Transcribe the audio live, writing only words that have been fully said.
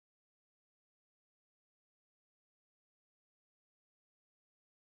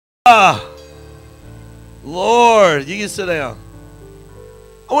Ah, Lord, you can sit down.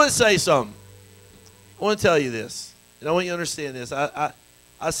 I want to say something. I want to tell you this, and I want you to understand this. I've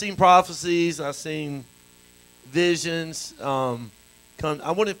seen prophecies. I've seen visions. Come.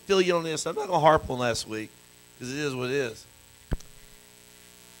 I want to fill you on this. I'm not going to harp on last week because it is what it is.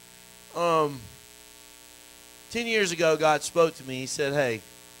 10 years ago, God spoke to me. He said, hey,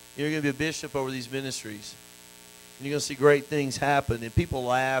 you're going to be a bishop over these ministries. And you're going to see great things happen. And people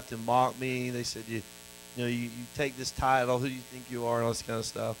laughed and mocked me. They said, you take this title. Who do you think you are? And all this kind of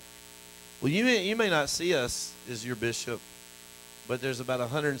stuff. Well, you may not see us as your bishop, but there's about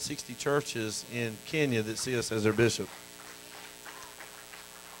 160 churches in Kenya that see us as their bishop.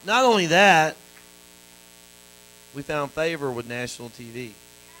 Not only that, we found favor with national TV.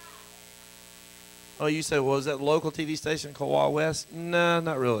 Oh, you say, well, is that the local TV station called Wild West? No,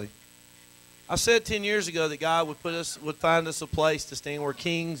 not really. I said 10 years ago that God would find us a place to stand where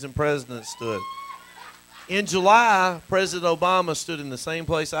kings and presidents stood. In July, President Obama stood in the same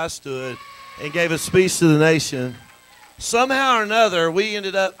place I stood and gave a speech to the nation. Somehow or another, we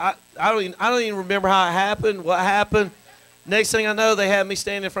ended up, I don't even remember how it happened, what happened. Next thing I know, they had me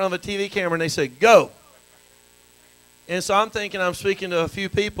stand in front of a TV camera and they said, go. And so I'm thinking I'm speaking to a few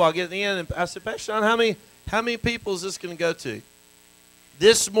people. I get at the end and I said, Pastor Sean, how many people is this going to go to?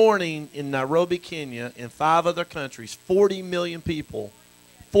 This morning in Nairobi, Kenya, and 5 other countries, 40 million people.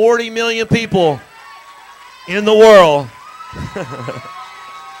 40 million people in the world.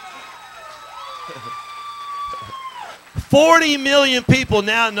 40 million people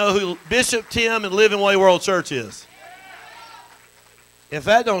now know who Bishop Tim and Living Way World Church is. If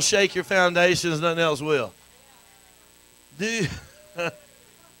that don't shake your foundations, nothing else will. Dude.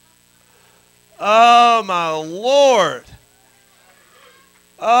 Oh, my Lord.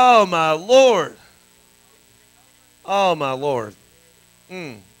 Oh, my Lord. Oh, my Lord.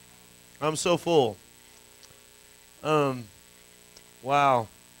 I'm so full. Wow.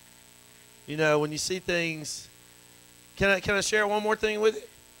 You know, when you see things, can I share one more thing with you?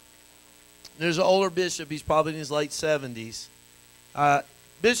 There's an older bishop. He's probably in his late 70s.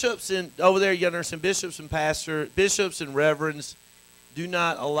 Bishops over there, you understand, bishops and reverends do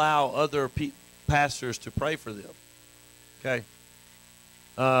not allow other pastors to pray for them. Okay?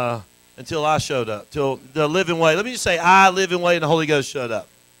 Until I showed up, till the Living Way. Let me just say, Living Way, and the Holy Ghost showed up.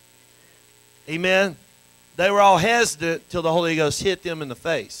 Amen? They were all hesitant till the Holy Ghost hit them in the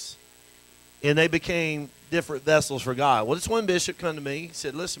face. And they became different vessels for God. Well, this one bishop come to me. He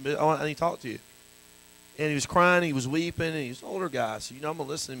said, listen, I need to talk to you. And he was crying, he was weeping, and he was an older guy. So, I'm going to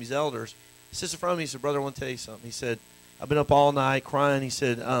listen to him, he's elders. He sits in front of me, he said, brother, I want to tell you something. He said, I've been up all night crying. He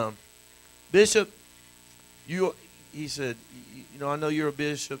said, Bishop, he said, I know you're a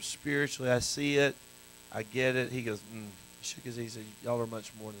bishop spiritually. I see it. I get it. He goes, He shook his head. He said, y'all are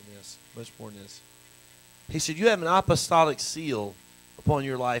much more than this, much more than this. He said, you have an apostolic seal upon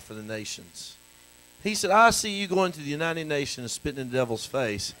your life for the nations. He said, I see you going to the United Nations and spitting in the devil's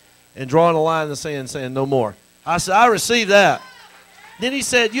face and drawing a line in the sand saying no more. I said, I received that. Then he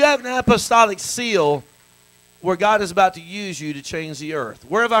said, you have an apostolic seal where God is about to use you to change the earth.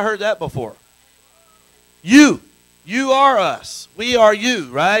 Where have I heard that before? You. You are us. We are you,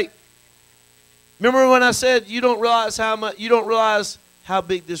 right? Remember when I said you don't realize how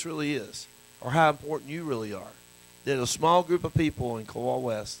big this really is or how important you really are. That a small group of people in Kowal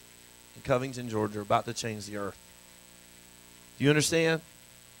West in Covington, Georgia are about to change the earth. Do you understand?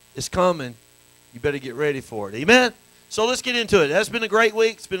 It's coming. You better get ready for it. Amen? So let's get into it. That's been a great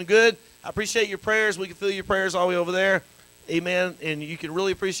week. It's been good. I appreciate your prayers. We can feel your prayers all the way over there. Amen. And you can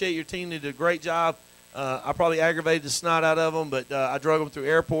really appreciate your team. They did a great job. I probably aggravated the snot out of them, but I drug them through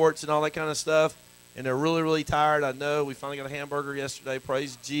airports and all that kind of stuff. And they're really, really tired. I know. We finally got a hamburger yesterday.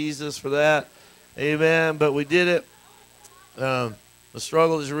 Praise Jesus for that. Amen. But we did it. The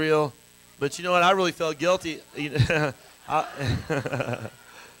struggle is real. But you know what? I really felt guilty. Yeah,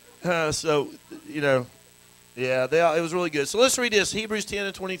 it was really good. So let's read this, Hebrews 10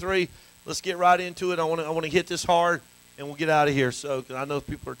 and 23. Let's get right into it. I want to hit this hard, and we'll get out of here. So, cause I know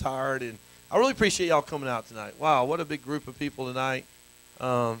people are tired, and I really appreciate y'all coming out tonight. Wow, what a big group of people tonight.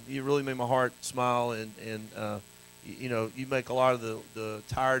 You really made my heart smile, and you make a lot of the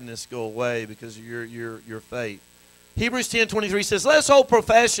tiredness go away because of your faith. Hebrews 10:23 says, let's hold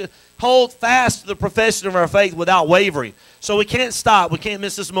fast to the profession of our faith without wavering. So we can't stop. We can't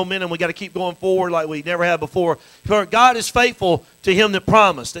miss this momentum. We got to keep going forward like we never have before. For God is faithful to him that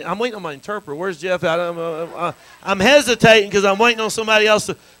promised. I'm waiting on my interpreter. Where's Jeff? I'm hesitating because I'm waiting on somebody else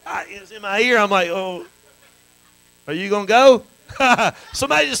to. It's in my ear. I'm like, oh, are you going to go?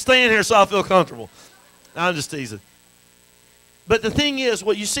 Somebody just stand here so I feel comfortable. I'm just teasing. But the thing is,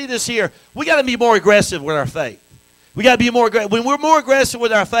 what you see this here, we got to be more aggressive with our faith. We got to be more aggressive. When we're more aggressive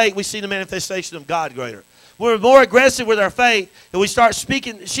with our faith, we see the manifestation of God greater. We're more aggressive with our faith, and we start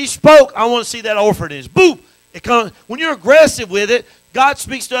speaking. She spoke, I want to see that orphanage. Boom! It comes. When you're aggressive with it, God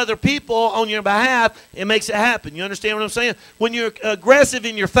speaks to other people on your behalf and makes it happen. You understand what I'm saying? When you're aggressive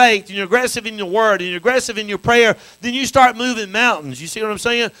in your faith, and you're aggressive in your word, and you're aggressive in your prayer, then you start moving mountains. You see what I'm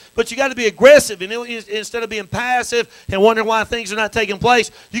saying? But you got to be aggressive, and instead of being passive and wondering why things are not taking place,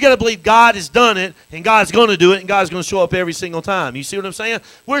 you got to believe God has done it, and God's going to do it, and God's going to show up every single time. You see what I'm saying?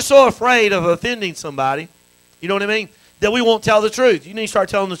 We're so afraid of offending somebody, you know what I mean, that we won't tell the truth. You need to start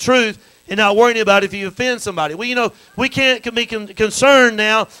telling the truth and not worrying about if you offend somebody. Well, you know, we can't be concerned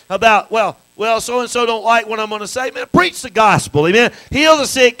now about, well, so-and-so don't like what I'm going to say. Man, preach the gospel, amen. Heal the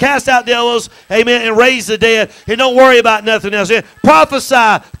sick, cast out devils, amen, and raise the dead. And don't worry about nothing else. Amen.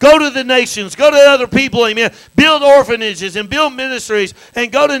 Prophesy, go to the nations, go to other people, amen. Build orphanages and build ministries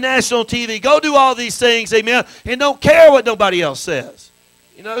and go to national TV. Go do all these things, amen. And don't care what nobody else says.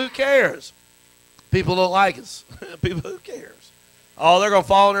 You know, who cares? People don't like us. People, who cares? Oh, they're going to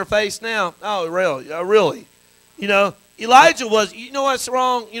fall on their face now. Oh, really? Really? You know, Elijah was, you know what's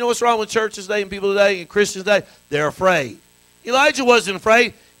wrong? You know what's wrong with churches today and people today and Christians today? They're afraid. Elijah wasn't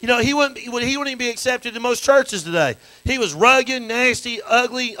afraid. You know, he wouldn't even be accepted in most churches today. He was rugged, nasty,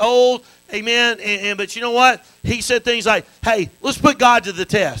 ugly, old, amen. But you know what? He said things like, hey, let's put God to the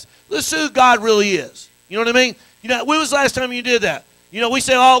test. Let's see who God really is. You know what I mean? You know, when was the last time you did that? You know, we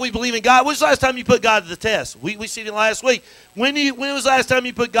say, oh, we believe in God. When was the last time you put God to the test? We seen it last week. When was the last time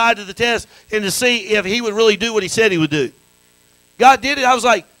you put God to the test and to see if he would really do what he said he would do? God did it. I was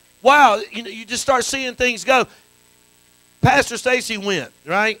like, wow, you know, you just start seeing things go. Pastor Stacy went,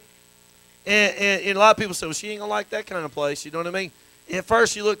 right? And a lot of people say, well, she ain't going to like that kind of place. You know what I mean? And at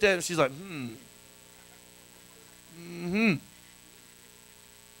first she looked at it and she's like,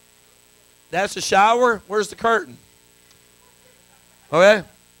 That's a shower? Where's the curtain? Okay?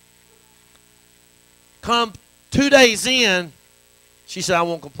 Come 2 days in, she said, I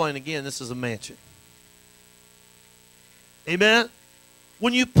won't complain again. This is a mansion. Amen?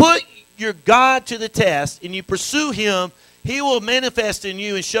 When you put your God to the test and you pursue him, he will manifest in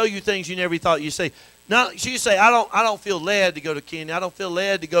you and show you things you never thought you'd see. Now, she say, I don't feel led to go to Kenya. I don't feel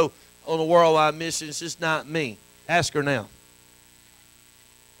led to go on a worldwide mission. It's just not me. Ask her now.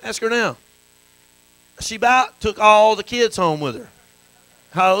 Ask her now. She about took all the kids home with her.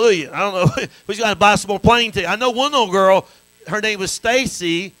 Hallelujah. I don't know. We got to buy some more plane tickets. I know one little girl, her name was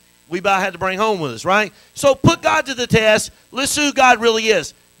Stacy, we about had to bring home with us, right? So put God to the test. Let's see who God really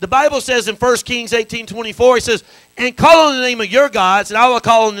is. The Bible says in 1 Kings 18:24, it says, and call on the name of your gods, and I will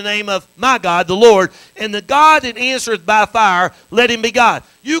call on the name of my God, the Lord, and the God that answereth by fire, let him be God.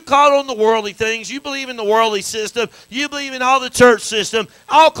 You call on the worldly things. You believe in the worldly system. You believe in all the church system.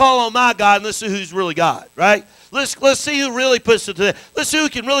 I'll call on my God, and let's see who's really God, right? Let's see who really puts it to that. Let's see who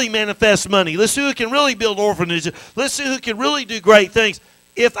can really manifest money. Let's see who can really build orphanages. Let's see who can really do great things.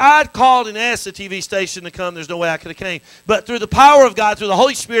 If I'd called and asked the TV station to come, there's no way I could have came. But through the power of God, through the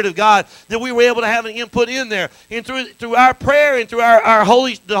Holy Spirit of God, that we were able to have an input in there. And through our prayer and through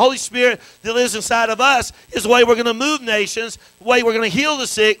the Holy Spirit that lives inside of us is the way we're going to move nations, the way we're going to heal the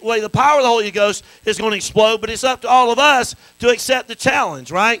sick, the way the power of the Holy Ghost is going to explode. But it's up to all of us to accept the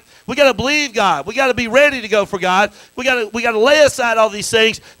challenge, right? We got to believe God. We got to be ready to go for God. We got to lay aside all these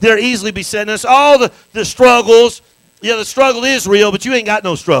things that are easily besetting us, all the struggles. Yeah, the struggle is real, but you ain't got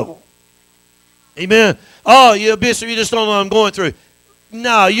no struggle. Amen. Oh, yeah, Bishop, you just don't know what I'm going through.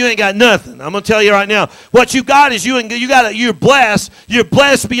 No, you ain't got nothing. I'm going to tell you right now. What you got is you're blessed. You're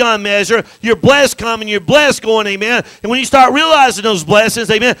blessed beyond measure. You're blessed coming. You're blessed going, amen. And when you start realizing those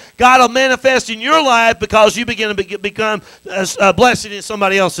blessings, amen, God will manifest in your life because you begin to become a blessing in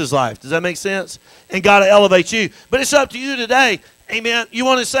somebody else's life. Does that make sense? And God will elevate you. But it's up to you today, amen. You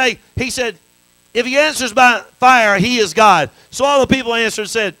want to say, he said, if he answers by fire, he is God. So all the people answered and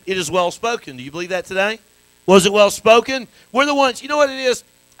said, it is well spoken. Do you believe that today? Was it well spoken? We're the ones, you know what it is?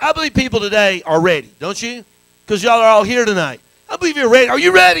 I believe people today are ready, don't you? Because y'all are all here tonight. I believe you're ready. Are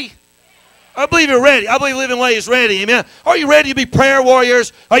you ready? I believe you're ready. I believe Living Way is ready. Amen. Are you ready to be prayer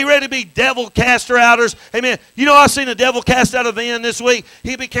warriors? Are you ready to be devil caster outers? Amen. You know, I seen a devil cast out of a man this week.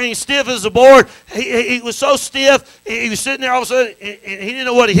 He became stiff as a board. He was so stiff. He was sitting there all of a sudden, and he didn't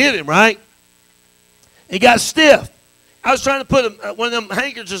know what hit him, right? He got stiff. I was trying to put one of them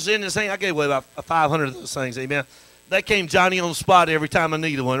handkerchiefs in this thing. I gave away about 500 of those things, amen. That came Johnny on the spot every time I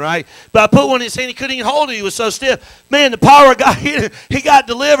needed one, right? But I put one in his hand. He couldn't even hold it. He was so stiff. Man, the power of God hit him. He got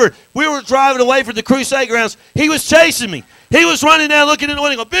delivered. We were driving away from the crusade grounds. He was chasing me. He was running down, looking in the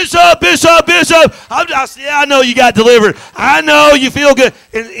window, going, Bishop, Bishop, Bishop. I said, yeah, I know you got delivered. I know you feel good.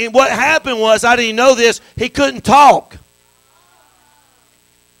 And what happened was, I didn't know this, he couldn't talk.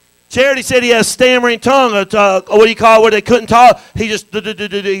 Charity said he has stammering tongue. What do you call it, where they couldn't talk? He just,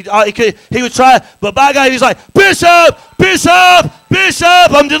 he would try. But by God, he was like, Bishop, Bishop,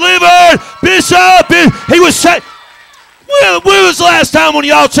 Bishop, I'm delivered. Bishop. He was saying, when was the last time when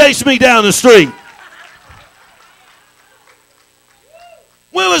y'all chased me down the street?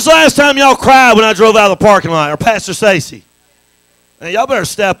 When was the last time y'all cried when I drove out of the parking lot? Or Pastor Stacy? Man, y'all better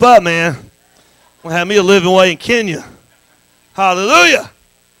step up, man. We'll have me a living way in Kenya. Hallelujah.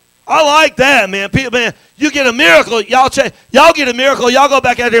 I like that, man. People, man, you get a miracle. Y'all get a miracle. Y'all go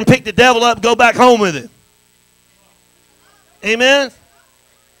back out there and pick the devil up and go back home with him. Amen?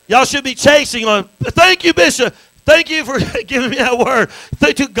 Y'all should be chasing on. Thank you, Bishop. Thank you for giving me that word.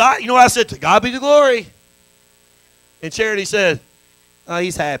 Thank to God. You know what I said? To God be the glory. And Charity said, oh,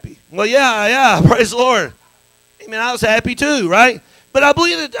 he's happy. Well, yeah, praise the Lord. Amen. I was happy too, right? But I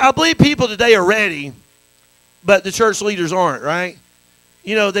believe people today are ready, but the church leaders aren't, right?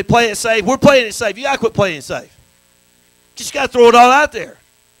 You know, they play it safe. We're playing it safe. You got to quit playing it safe. Just got to throw it all out there.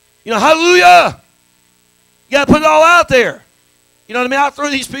 You know, hallelujah. You got to put it all out there. You know what I mean? I threw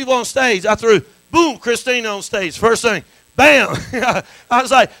these people on stage. I threw, boom, Christina on stage. First thing, bam. I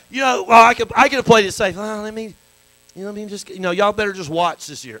was like, you know, well, I could have played it safe. Oh, let me, you know what I mean? Just, you know, y'all better just watch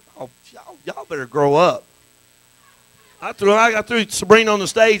this year. Oh, y'all better grow up. I threw Sabrina on the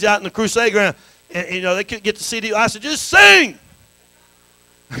stage out in the crusade ground, and you know, they couldn't get the CD. I said, just sing.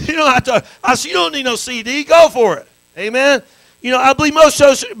 You know, I said, you don't need no CD. Go for it. Amen. You know, I believe most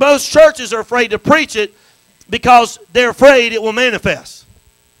churches are afraid to preach it because they're afraid it will manifest.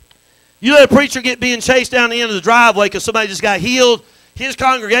 You let a preacher get being chased down the end of the driveway because somebody just got healed, his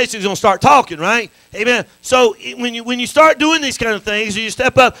congregation is going to start talking, right? Amen. So when you start doing these kind of things, you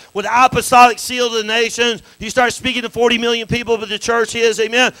step up with the apostolic seal of the nations, you start speaking to 40 million people, but the church is,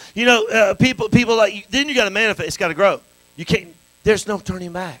 amen. You know, people like, then you got to manifest. It's got to grow. You can't. There's no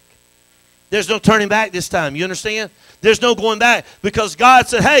turning back. There's no turning back this time. You understand? There's no going back because God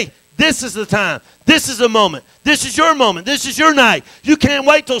said, hey, this is the time. This is the moment. This is your moment. This is your night. You can't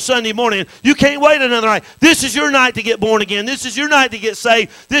wait till Sunday morning. You can't wait another night. This is your night to get born again. This is your night to get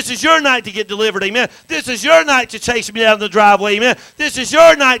saved. This is your night to get delivered. Amen. This is your night to chase me down the driveway. Amen. This is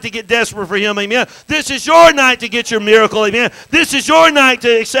your night to get desperate for him. Amen. This is your night to get your miracle. Amen. This is your night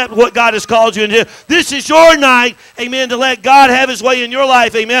to accept what God has called you into. This is your night, amen, to let God have his way in your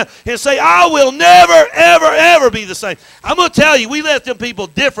life. Amen. And say, I will never, ever, ever be the same. I'm going to tell you, we left them people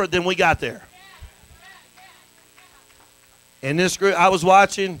different than we got there. And this group, I was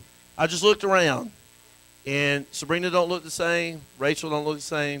watching, I just looked around. And Sabrina don't look the same. Rachel don't look the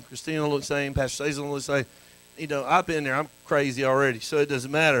same. Christina don't look the same. Pastor Stacey don't look the same. You know, I've been there. I'm crazy already, so it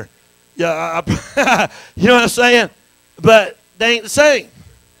doesn't matter. Yeah, you know what I'm saying? But they ain't the same.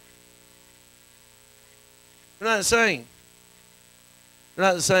 They're not the same. They're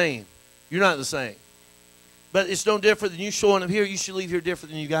not the same. You're not the same. But it's no different than you showing up here. You should leave here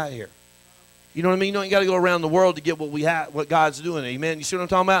different than you got here. You know what I mean? You don't got to go around the world to get what we have, what God's doing. Amen. You see what I'm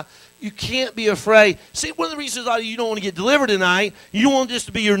talking about? You can't be afraid. See, one of the reasons why you don't want to get delivered tonight, you don't want this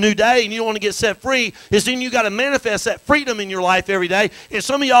to be your new day, and you don't want to get set free, is then you got to manifest that freedom in your life every day. And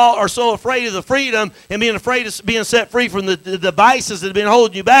some of y'all are so afraid of the freedom and being afraid of being set free from the devices that have been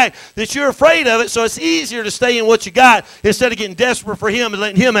holding you back that you're afraid of it. So it's easier to stay in what you got instead of getting desperate for him and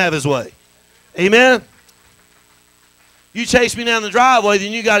letting him have his way. Amen. You chase me down the driveway,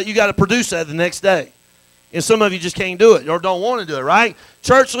 then you got to produce that the next day. And some of you just can't do it or don't want to do it, right?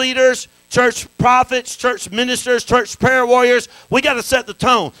 Church leaders, church prophets, church ministers, church prayer warriors, we got to set the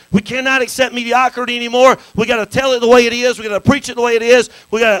tone. We cannot accept mediocrity anymore. We got to tell it the way it is. We got to preach it the way it is.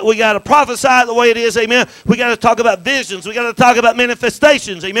 We got to prophesy it the way it is, amen. We got to talk about visions. We got to talk about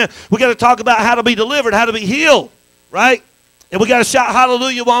manifestations, amen. We got to talk about how to be delivered, how to be healed, right? And we got to shout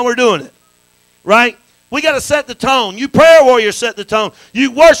hallelujah while we're doing it, right? We got to set the tone. You prayer warriors set the tone.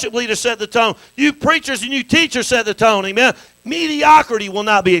 You worship leaders set the tone. You preachers and you teachers set the tone, amen. Mediocrity will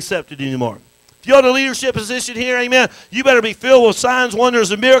not be accepted anymore. If you're in a leadership position here, amen, you better be filled with signs,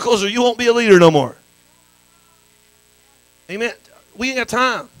 wonders, and miracles or you won't be a leader no more. Amen. We ain't got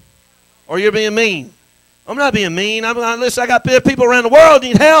time. Or you're being mean. I'm not being mean. Listen, I got people around the world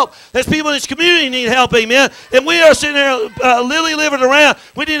need help. There's people in this community need help, amen. And we are sitting there lily-livered around.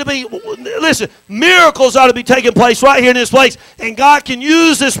 We need to be, listen, miracles ought to be taking place right here in this place. And God can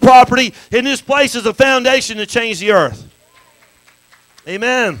use this property in this place as a foundation to change the earth.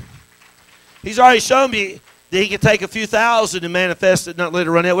 Amen. He's already shown me that he can take a few thousand and manifest it, not let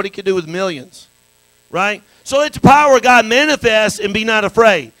it run out. What he could do with millions, right? So let the power of God manifest and be not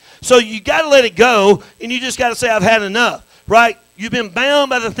afraid. So you got to let it go, and you just got to say, I've had enough, right? You've been bound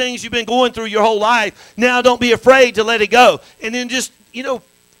by the things you've been going through your whole life. Now don't be afraid to let it go. And then just, have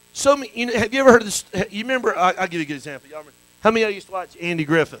you ever heard of this? You remember, I'll give you a good example. Y'all remember, how many of you used to watch Andy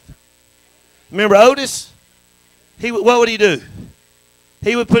Griffith? Remember Otis? What would he do?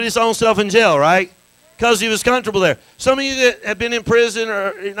 He would put his own self in jail, right? Because he was comfortable there. Some of you that have been in prison, or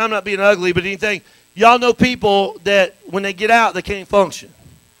and I'm not being ugly, but anything, y'all know people that when they get out, they can't function.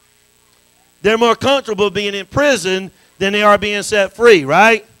 They're more comfortable being in prison than they are being set free,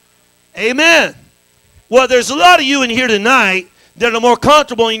 right? Amen. Well, there's a lot of you in here tonight that are more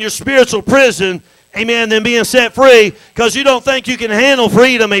comfortable in your spiritual prison, amen, than being set free because you don't think you can handle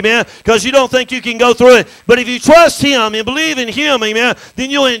freedom, amen, because you don't think you can go through it. But if you trust him and believe in him, amen,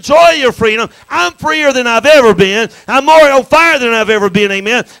 then you'll enjoy your freedom. I'm freer than I've ever been. I'm more on fire than I've ever been,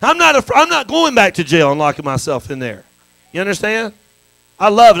 amen. I'm not going back to jail and locking myself in there. You understand? I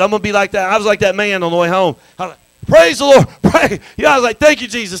love it. I'm going to be like that. I was like that man on the way home. I was like, praise the Lord. Pray. I was like, thank you,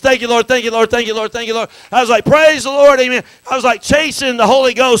 Jesus. Thank you, Lord. Thank you, Lord. Thank you, Lord. Thank you, Lord. I was like, praise the Lord. Amen. I was like chasing the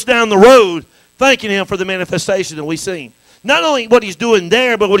Holy Ghost down the road, thanking him for the manifestation that we've seen. Not only what he's doing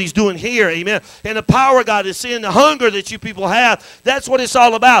there, but what he's doing here. Amen. And the power of God is seeing the hunger that you people have. That's what it's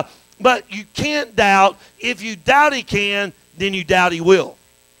all about. But you can't doubt. If you doubt he can, then you doubt he will.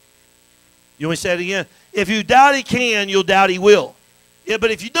 You want me to say it again? If you doubt he can, you'll doubt he will. Yeah,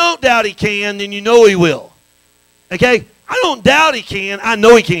 but if you don't doubt he can, then you know he will. Okay? I don't doubt he can. I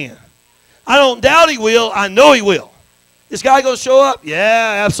know he can. I don't doubt he will. I know he will. This guy going to show up?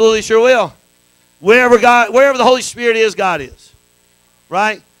 Yeah, absolutely sure will. Wherever the Holy Spirit is, God is.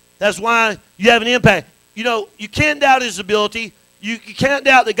 Right? That's why you have an impact. You know, you can't doubt his ability. You can't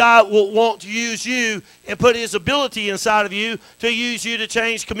doubt that God will want to use you and put his ability inside of you to use you to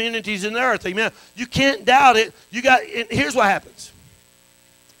change communities in the earth. Amen. You can't doubt it. And here's what happens.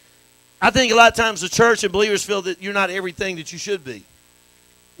 I think a lot of times the church and believers feel that you're not everything that you should be.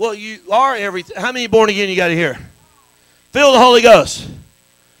 Well, you are everything. How many born again you got here? Fill the Holy Ghost.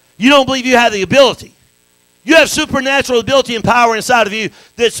 You don't believe you have the ability. You have supernatural ability and power inside of you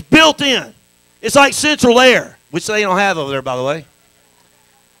that's built in. It's like central air, which they don't have over there, by the way.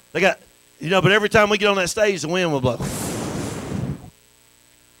 They got, but every time we get on that stage, the wind will blow.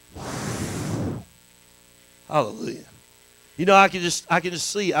 Hallelujah. I can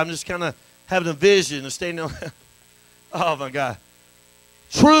just see. I'm just kind of having a vision of standing on. Oh my God.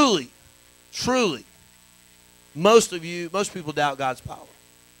 Truly, most people doubt God's power,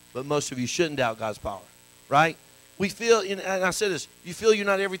 but most of you shouldn't doubt God's power, right? We feel, and I said this, you feel you're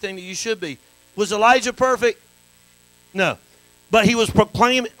not everything that you should be. Was Elijah perfect? No. But he was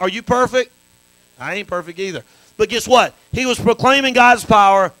proclaiming, are you perfect? I ain't perfect either. But guess what? He was proclaiming God's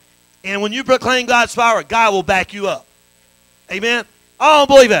power, and when you proclaim God's power, God will back you up. Amen? I don't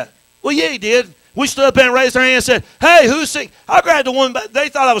believe that. Well, yeah, he did. We stood up there and raised our hand and said, hey, who's sick? I grabbed the one, they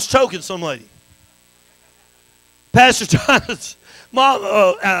thought I was choking some lady. Pastor John's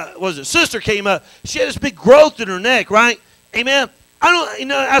mom, sister came up. She had this big growth in her neck, right? Amen?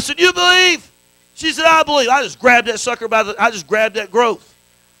 I said, you believe? She said, I believe. I just grabbed that sucker I just grabbed that growth.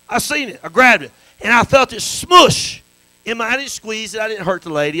 I seen it. I grabbed it. And I felt it smush. I didn't squeeze it. I didn't hurt the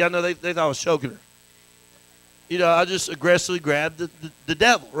lady. I know they thought I was choking her. I just aggressively grabbed the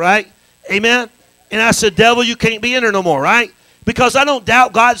devil, right? Amen? And I said, devil, you can't be in there no more, right? Because I don't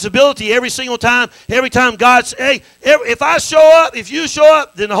doubt God's ability every single time. Every time God's, hey, if I show up, if you show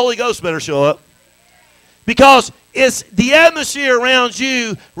up, then the Holy Ghost better show up. Because it's the atmosphere around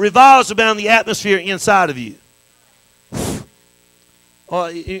you revolves around the atmosphere inside of you. Oh,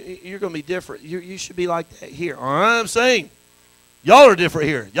 you're going to be different. You should be like that here. All right, I'm saying, y'all are different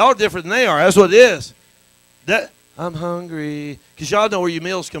here. Y'all are different than they are. That's what it is. I'm hungry. Because y'all know where your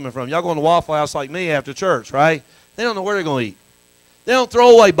meal's coming from. Y'all going to Waffle House like me after church, right? They don't know where they're going to eat. They don't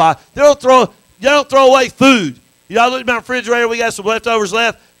throw away they don't throw away food. I looked at my refrigerator. We got some leftovers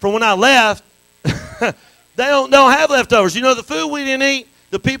left from when I left. They don't have leftovers. The food we didn't eat,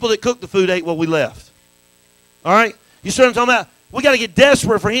 the people that cooked the food ate what we left. All right? You see what I'm talking about? We got to get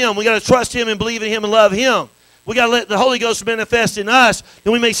desperate for him. We got to trust him and believe in him and love him. We got to let the Holy Ghost manifest in us,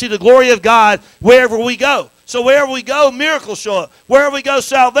 and we may see the glory of God wherever we go. So wherever we go, miracles show up. Wherever we go,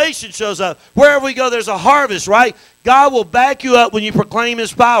 salvation shows up. Wherever we go, there's a harvest, right? God will back you up when you proclaim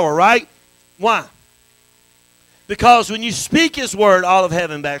His power, right? Why? Because when you speak His word, all of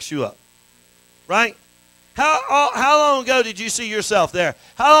heaven backs you up, right? How long ago did you see yourself there?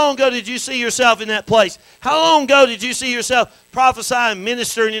 How long ago did you see yourself in that place? How long ago did you see yourself prophesying,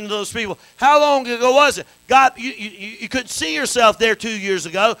 ministering into those people? How long ago was it? God, you couldn't see yourself there 2 years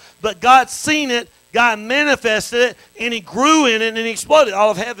ago, but God seen it, God manifested it, and He grew in it, and He exploded.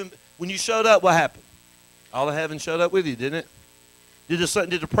 All of heaven, when you showed up, what happened? All of heaven showed up with you, didn't it? Did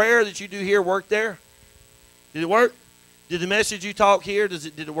the prayer that you do here work there? Did it work? Did the message you talk here,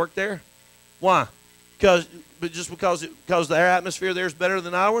 did it work there? Why? Because their atmosphere there is better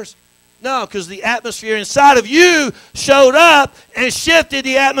than ours? No, because the atmosphere inside of you showed up and shifted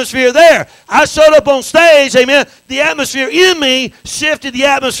the atmosphere there. I showed up on stage, amen. The atmosphere in me shifted the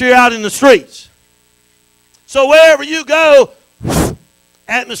atmosphere out in the streets. So wherever you go,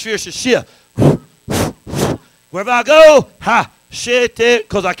 atmosphere should shift. Wherever I go, shit it,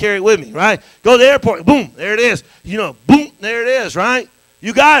 because I carry it with me, right? Go to the airport, boom, there it is. Boom, there it is, right?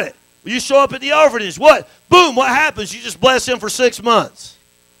 You got it. You show up at the orphanage, what? Boom, what happens? You just bless them for 6 months.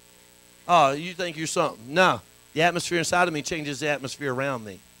 Oh, you think you're something. No, the atmosphere inside of me changes the atmosphere around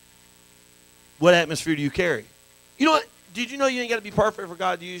me. What atmosphere do you carry? You know what? Did you know you ain't got to be perfect for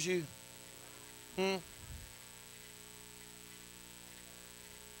God to use you?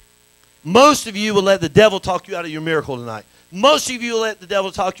 Most of you will let the devil talk you out of your miracle tonight. Most of you will let the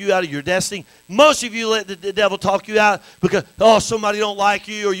devil talk you out of your destiny. Most of you let the devil talk you out because, somebody don't like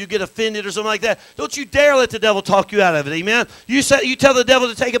you or you get offended or something like that. Don't you dare let the devil talk you out of it, amen? You tell the devil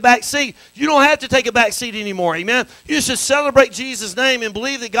to take a back seat. You don't have to take a back seat anymore, amen? You should celebrate Jesus' name and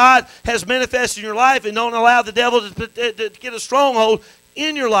believe that God has manifested in your life and don't allow the devil to get a stronghold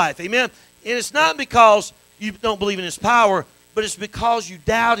in your life, amen? And it's not because you don't believe in His power, but it's because you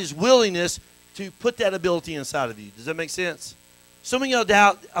doubt His willingness to put that ability inside of you. Does that make sense? Some of y'all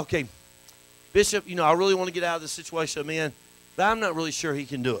doubt, okay, Bishop, I really want to get out of this situation I'm in, but I'm not really sure He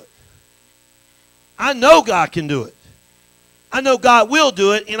can do it. I know God can do it. I know God will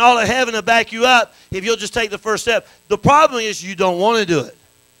do it, and all of heaven will back you up if you'll just take the first step. The problem is you don't want to do it.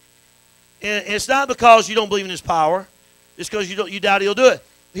 And it's not because you don't believe in His power. It's because you doubt He'll do it.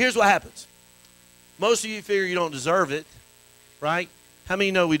 Here's what happens. Most of you figure you don't deserve it, right? How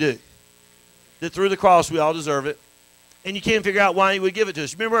many know we do? That through the cross we all deserve it. And you can't figure out why He would give it to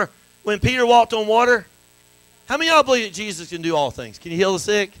us. Remember when Peter walked on water? How many of y'all believe that Jesus can do all things? Can He heal the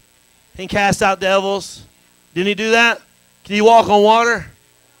sick? Can He cast out devils? Didn't He do that? Can He walk on water?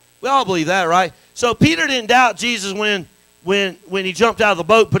 We all believe that, right? So Peter didn't doubt Jesus when he jumped out of the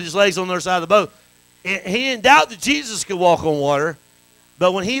boat, put his legs on the other side of the boat. He didn't doubt that Jesus could walk on water.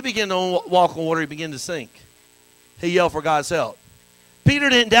 But when he began to walk on water, he began to sink. He yelled for God's help.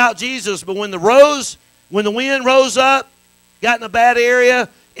 Peter didn't doubt Jesus, but when the wind rose up, got in a bad area,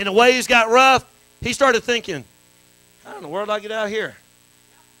 and the waves got rough, he started thinking, how in the world do I get out of here?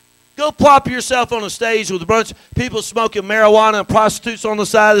 Go plop yourself on a stage with a bunch of people smoking marijuana and prostitutes on the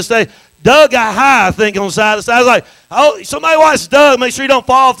side of the stage. Doug got high, I think, on the side of the stage. I was like, somebody watch Doug. Make sure you don't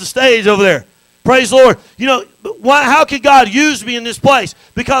fall off the stage over there. Praise the Lord. How could God use me in this place?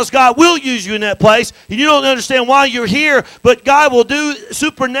 Because God will use you in that place. And you don't understand why you're here, but God will do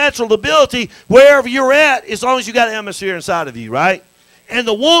supernatural ability wherever you're at as long as you got an atmosphere inside of you, right? And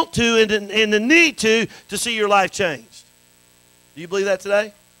the want to and the need to see your life changed. Do you believe that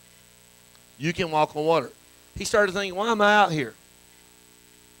today? You can walk on water. He started thinking, why am I out here?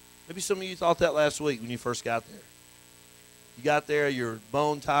 Maybe some of you thought that last week when you first got there. You got there, you're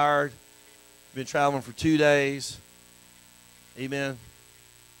bone tired. You've been traveling for 2 days. Amen.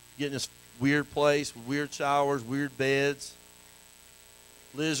 Getting this weird place with weird showers, weird beds.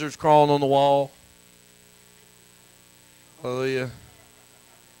 Lizards crawling on the wall. Hallelujah.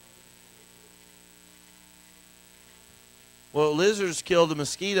 Well, lizards kill the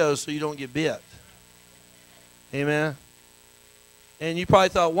mosquitoes so you don't get bit. Amen. And you probably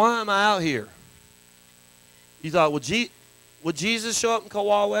thought, why am I out here? You thought, would Jesus show up in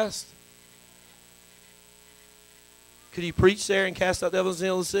Kauai West? Could He preach there and cast out devils and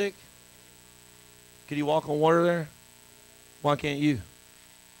heal the sick? Could He walk on water there? Why can't you?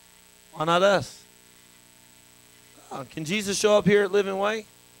 Why not us? Can Jesus show up here at Living Way?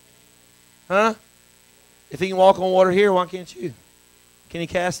 Huh? If He can walk on water here, why can't you? Can He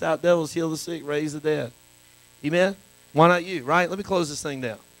cast out devils, heal the sick, raise the dead? Amen? Why not you, right? Let me close this thing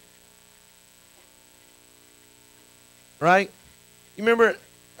down. Right? You remember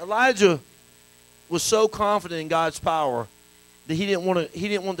Elijah was so confident in God's power that he didn't want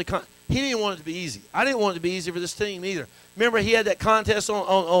He didn't want it to be easy. I didn't want it to be easy for this team either. Remember, he had that contest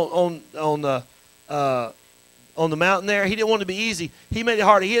on the mountain there. He didn't want it to be easy. He made it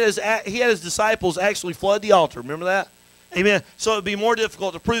hard. He had his disciples actually flood the altar. Remember that? Amen. So it would be more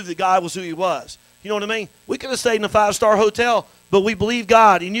difficult to prove that God was who he was. You know what I mean? We could have stayed in a 5-star hotel, but we believe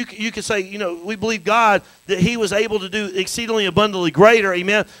God. And you could say, we believe God that he was able to do exceedingly abundantly greater.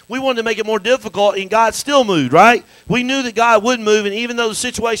 Amen. We wanted to make it more difficult, and God still moved, right? We knew that God would move, and even though the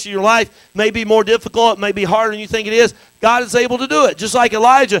situation in your life may be more difficult, may be harder than you think it is, God is able to do it. Just like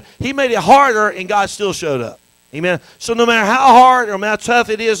Elijah, he made it harder, and God still showed up. Amen. So no matter how hard or how tough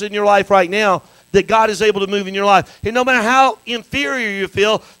it is in your life right now, that God is able to move in your life. And no matter how inferior you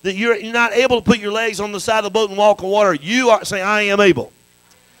feel, that you're not able to put your legs on the side of the boat and walk on water, you are saying, I am able.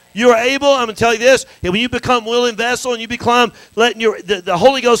 You are able. I'm going to tell you this. And when you become willing vessel and you become letting the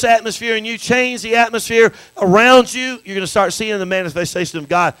Holy Ghost atmosphere and you change the atmosphere around you, you're going to start seeing the manifestation of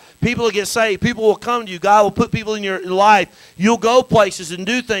God. People will get saved. People will come to you. God will put people in your life. You'll go places and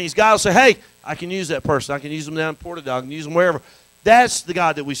do things. God will say, hey, I can use that person. I can use them down in Portadown. I can use them wherever. That's the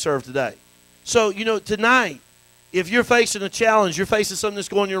God that we serve today. So, tonight, if you're facing a challenge, you're facing something that's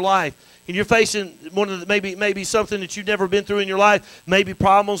going on in your life, and you're facing one of the, maybe something that you've never been through in your life, maybe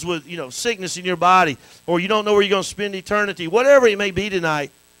problems with, sickness in your body, or you don't know where you're going to spend eternity, whatever it may be tonight,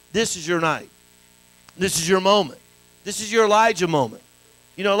 this is your night. This is your moment. This is your Elijah moment.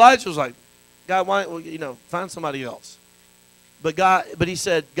 Elijah was like, God, why, find somebody else. But he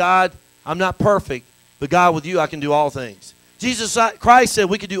said, God, I'm not perfect, but God, with you, I can do all things. Christ said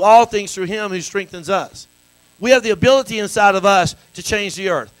we can do all things through him who strengthens us. We have the ability inside of us to change the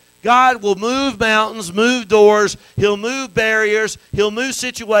earth. God will move mountains, move doors. He'll move barriers. He'll move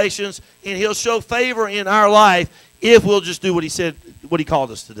situations, and he'll show favor in our life if we'll just do what he said, what he called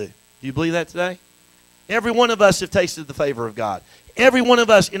us to do. Do you believe that today? Every one of us have tasted the favor of God. Every one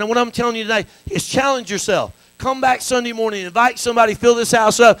of us. And what I'm telling you today is challenge yourself. Come back Sunday morning, invite somebody, fill this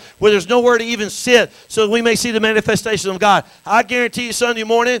house up where there's nowhere to even sit so that we may see the manifestation of God. I guarantee you Sunday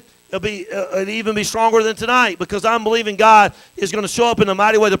morning, it'll even be stronger than tonight because I'm believing God is going to show up in a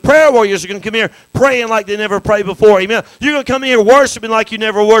mighty way. The prayer warriors are going to come here praying like they never prayed before. Amen. You're going to come here worshiping like you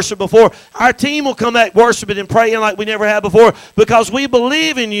never worshiped before. Our team will come back worshiping and praying like we never have before because we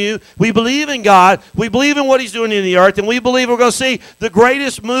believe in you. We believe in God. We believe in what he's doing in the earth. And we believe we're going to see the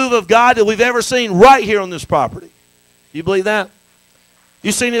greatest move of God that we've ever seen right here on this property. Do you believe that?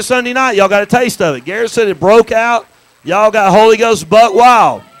 You seen it Sunday night. Y'all got a taste of it. Garrett said it broke out. Y'all got Holy Ghost buck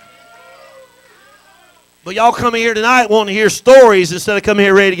wild. But y'all coming here tonight wanting to hear stories instead of coming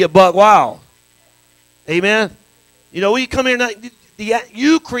here ready to get buck wild. Amen? We come here tonight,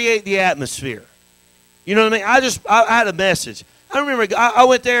 you create the atmosphere. You know what I mean? I had a message. I remember I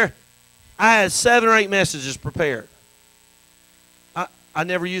went there, I had 7 or 8 messages prepared. I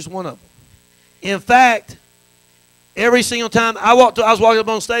never used one of them. In fact, every single time I was walking up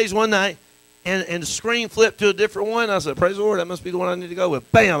on stage one night, and the screen flipped to a different one. I said, praise the Lord, that must be the one I need to go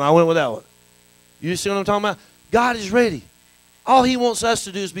with. Bam, I went with that one. You see what I'm talking about? God is ready. All he wants us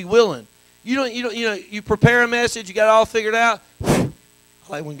to do is be willing. You prepare a message, you got it all figured out. I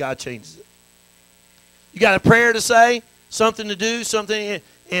like when God changes it. You got a prayer to say, something to do, something,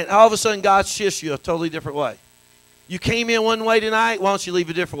 and all of a sudden God shifts you a totally different way. You came in one way tonight, why don't you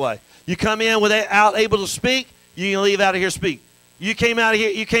leave a different way? You come in without able to speak, you can leave out of here speak. You came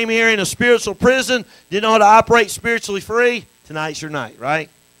here in a spiritual prison, didn't know how to operate spiritually free. Tonight's your night, right?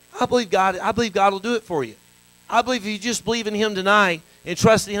 I believe God will do it for you. I believe if you just believe in him tonight and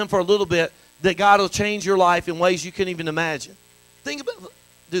trust in him for a little bit, that God will change your life in ways you couldn't even imagine.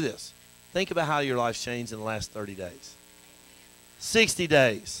 Do this. Think about how your life's changed in the last 30 days. 60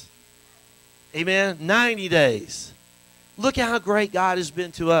 days. Amen? 90 days. Look at how great God has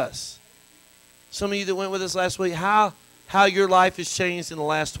been to us. Some of you that went with us last week, how your life has changed in the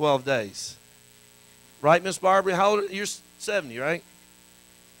last 12 days. Right, Miss Barbara? How old are you? You're 70, right?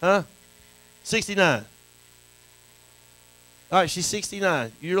 Huh? 69. All right, she's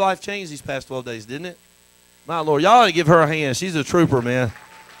 69. Your life changed these past 12 days, didn't it? My Lord, y'all ought to give her a hand. She's a trooper, man.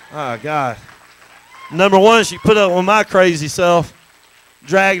 Oh, God. Number one, she put up with my crazy self,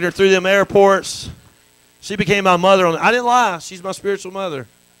 dragged her through them airports. She became my mother. I didn't lie. She's my spiritual mother.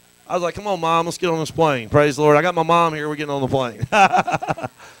 I was like, come on, Mom, let's get on this plane. Praise the Lord. I got my mom here. We're getting on the plane.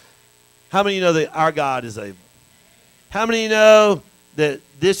 How many of you know that our God is able? How many of you know that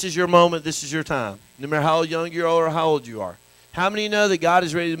this is your moment, this is your time? No matter how young you are or how old you are. How many of you know that God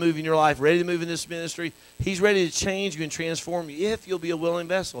is ready to move in your life, ready to move in this ministry? He's ready to change you and transform you if you'll be a willing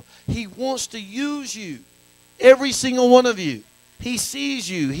vessel. He wants to use you, every single one of you. He sees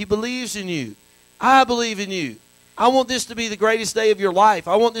you. He believes in you. I believe in you. I want this to be the greatest day of your life.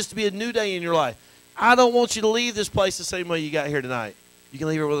 I want this to be a new day in your life. I don't want you to leave this place the same way you got here tonight. You can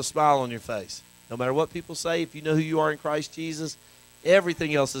leave here with a smile on your face. No matter what people say, if you know who you are in Christ Jesus,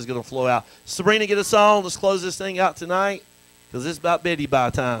 everything else is going to flow out. Sabrina, get us on. Let's close this thing out tonight because it's about Betty by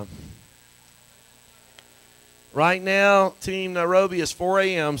time. Right now, Team Nairobi is 4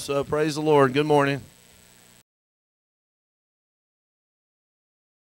 a.m., so praise the Lord. Good morning.